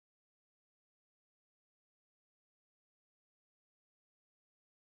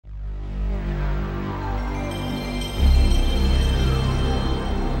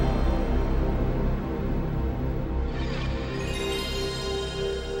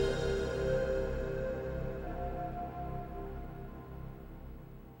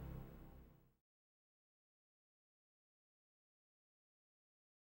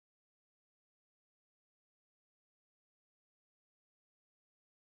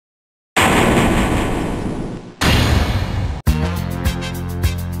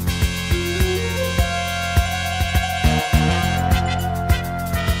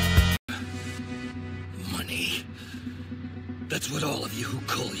you who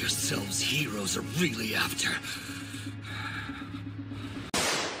call yourselves heroes are really after.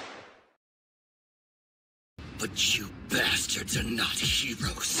 But you bastards are not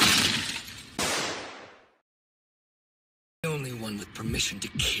heroes. The only one with permission to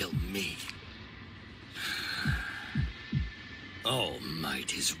kill me. All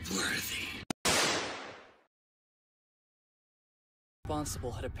might is worthy.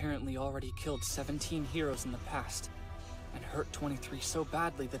 Responsible had apparently already killed 17 heroes in the past, and hurt 23 so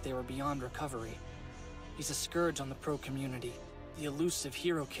badly that they were beyond recovery. He's a scourge on the pro community, the elusive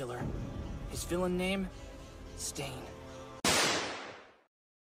hero killer. His villain name? Stain.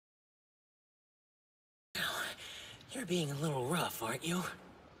 You're being a little rough, aren't you?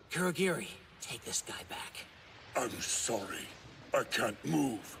 Kurogiri, take this guy back. I'm sorry. I can't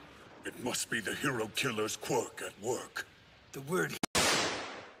move. It must be the hero killer's quirk at work. The word...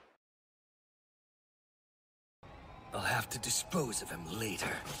 I'll have to dispose of him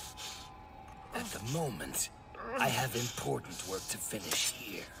later. At the moment, I have important work to finish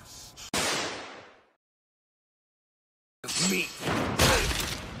here. Of me!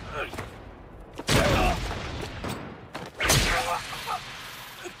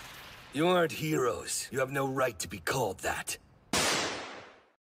 You aren't heroes. You have no right to be called that.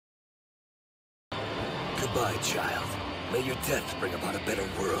 Goodbye, child. May your death bring about a better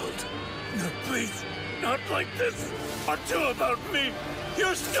world. No, please, not like this. Until about me.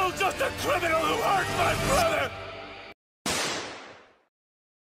 You're still just a criminal who hurt my brother!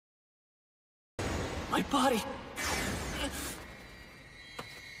 My body!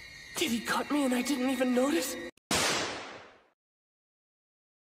 Did he cut me and I didn't even notice?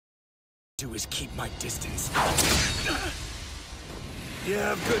 Do is keep my distance. You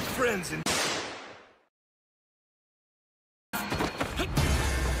have good friends in...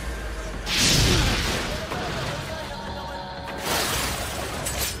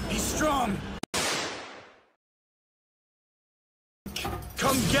 He's strong!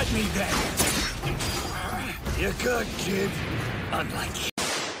 Come get me then! You're good, kid. Unlike you.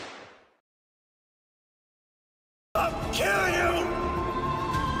 I'll kill you!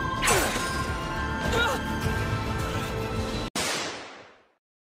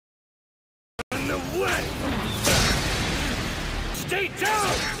 In the way! Stay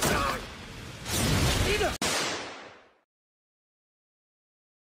down!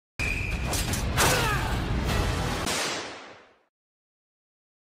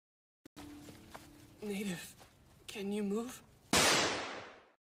 Native, can you move?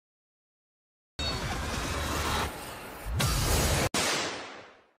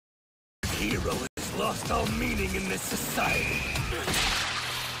 Hero has lost all meaning in this society.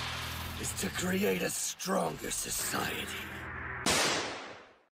 Is to create a stronger society.